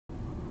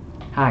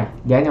Hi,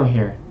 Daniel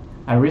here.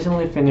 I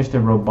recently finished a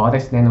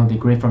robotics nano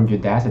degree from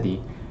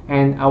Udacity,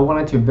 and I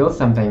wanted to build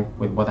something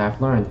with what I've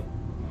learned.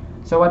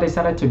 So I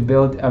decided to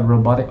build a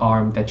robotic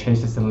arm that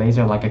chases the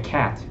laser like a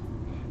cat.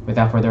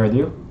 Without further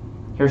ado,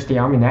 here's the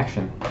arm in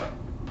action.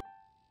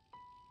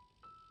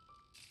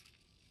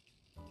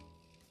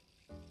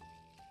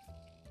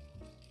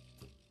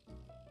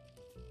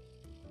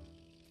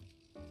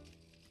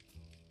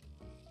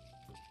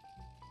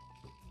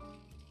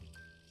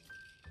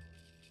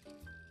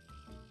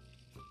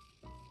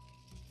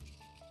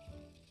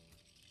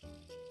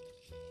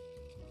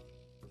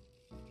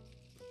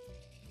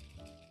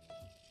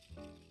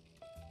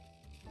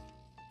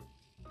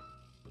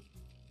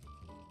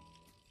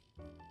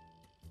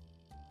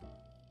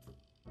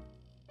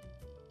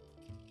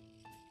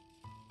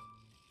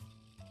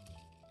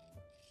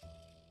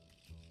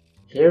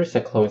 Here's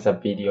a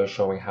close-up video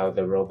showing how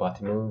the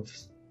robot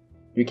moves.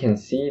 You can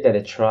see that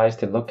it tries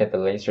to look at the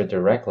laser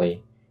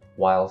directly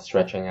while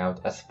stretching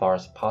out as far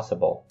as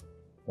possible.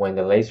 When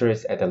the laser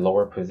is at a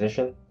lower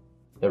position,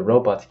 the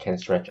robot can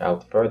stretch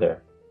out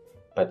further,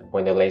 but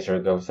when the laser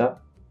goes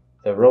up,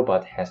 the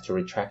robot has to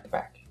retract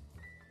back.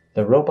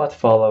 The robot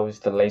follows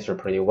the laser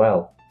pretty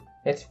well.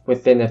 It's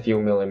within a few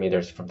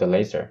millimeters from the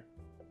laser.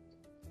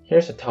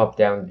 Here's a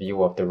top-down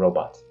view of the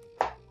robot.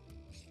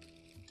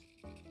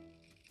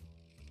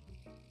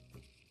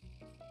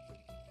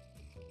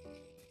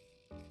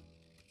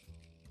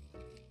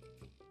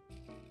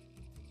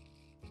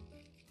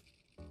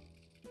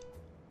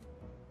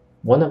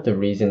 One of the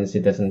reasons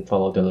it doesn't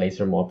follow the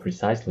laser more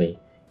precisely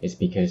is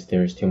because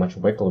there is too much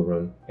wiggle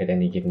room at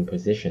any given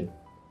position.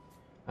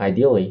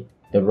 Ideally,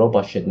 the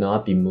robot should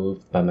not be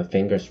moved by my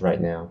fingers right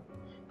now,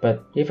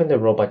 but even the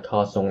robot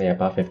costs only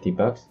about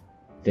 $50,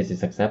 this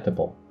is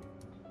acceptable.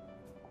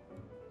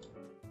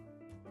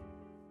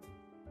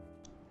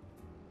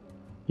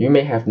 You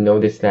may have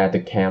noticed that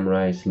the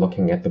camera is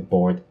looking at the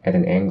board at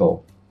an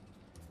angle.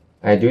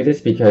 I do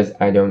this because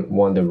I don't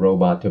want the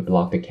robot to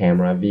block the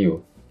camera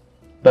view.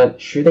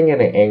 But shooting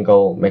at an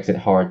angle makes it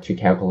hard to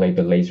calculate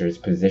the laser's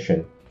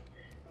position.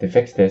 To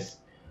fix this,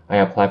 I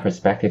apply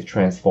perspective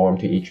transform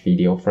to each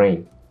video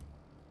frame.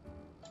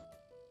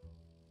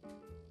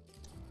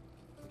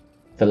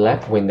 The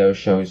left window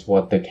shows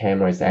what the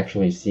camera is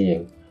actually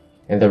seeing,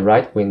 and the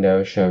right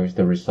window shows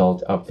the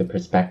result of the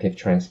perspective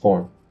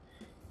transform.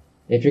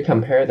 If you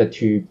compare the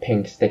two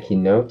pink sticky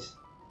notes,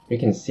 you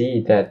can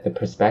see that the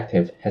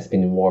perspective has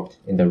been warped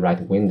in the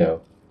right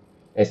window.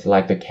 It's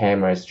like the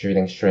camera is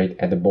shooting straight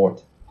at the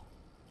board.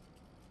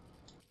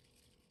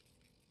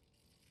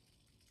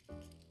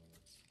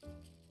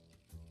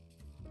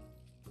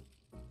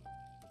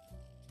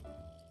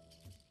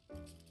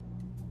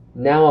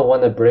 Now I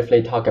want to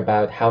briefly talk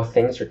about how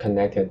things are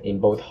connected in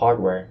both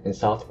hardware and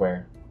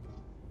software.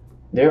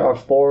 There are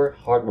 4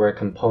 hardware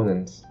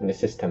components in the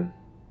system.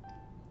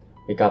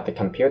 We got the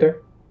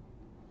computer,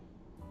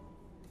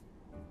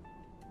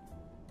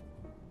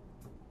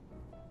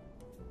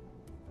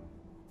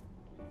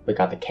 we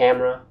got the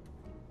camera,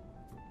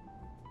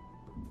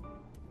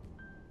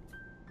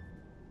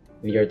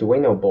 the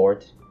Arduino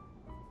board,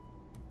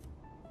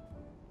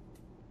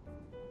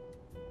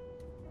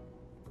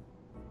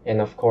 and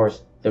of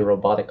course the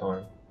robotic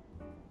arm.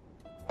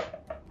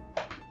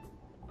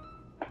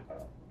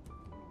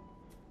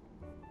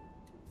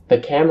 The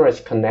camera is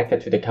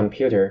connected to the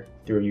computer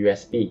through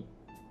USB.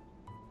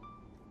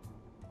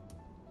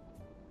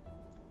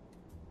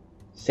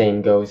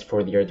 Same goes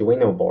for the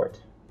Arduino board.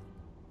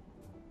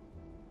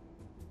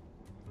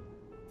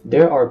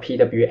 There are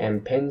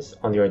PWM pins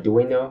on the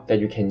Arduino that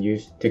you can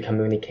use to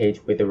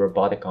communicate with the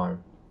robotic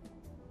arm.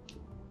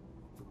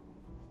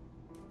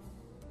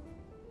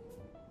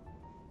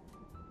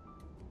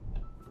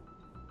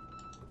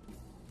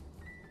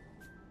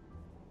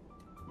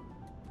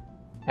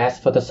 As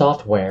for the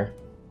software,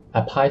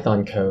 a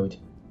Python code,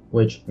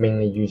 which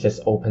mainly uses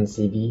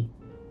OpenCV,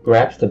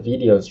 grabs the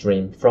video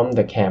stream from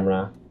the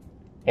camera,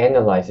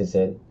 analyzes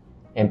it,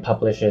 and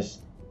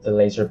publishes the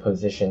laser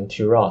position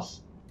to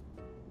ROS.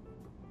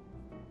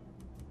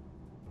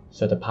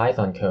 So the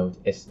Python code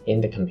is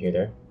in the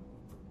computer.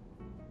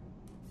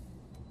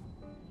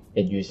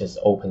 It uses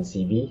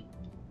OpenCV.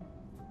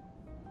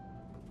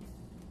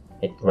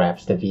 It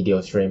grabs the video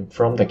stream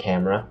from the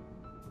camera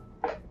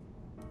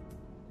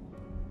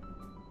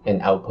and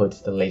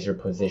outputs the laser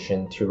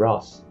position to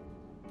ROS.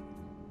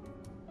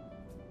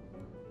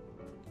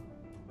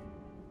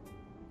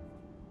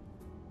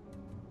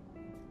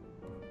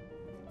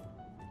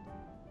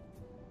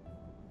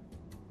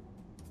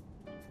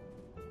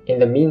 In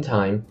the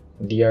meantime,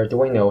 the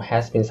Arduino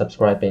has been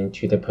subscribing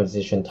to the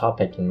position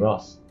topic in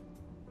ROS.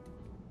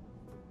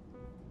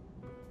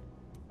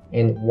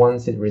 And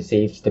once it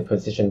receives the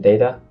position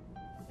data,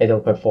 it'll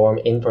perform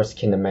inverse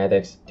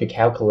kinematics to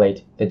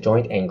calculate the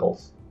joint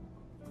angles,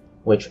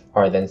 which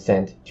are then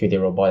sent to the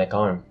robotic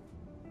arm.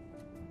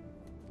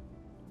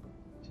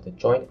 So the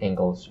joint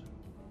angles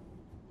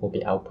will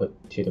be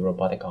output to the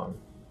robotic arm.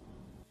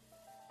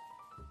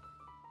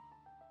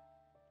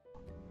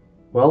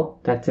 Well,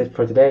 that's it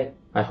for today.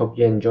 I hope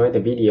you enjoyed the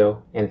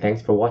video and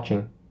thanks for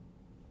watching.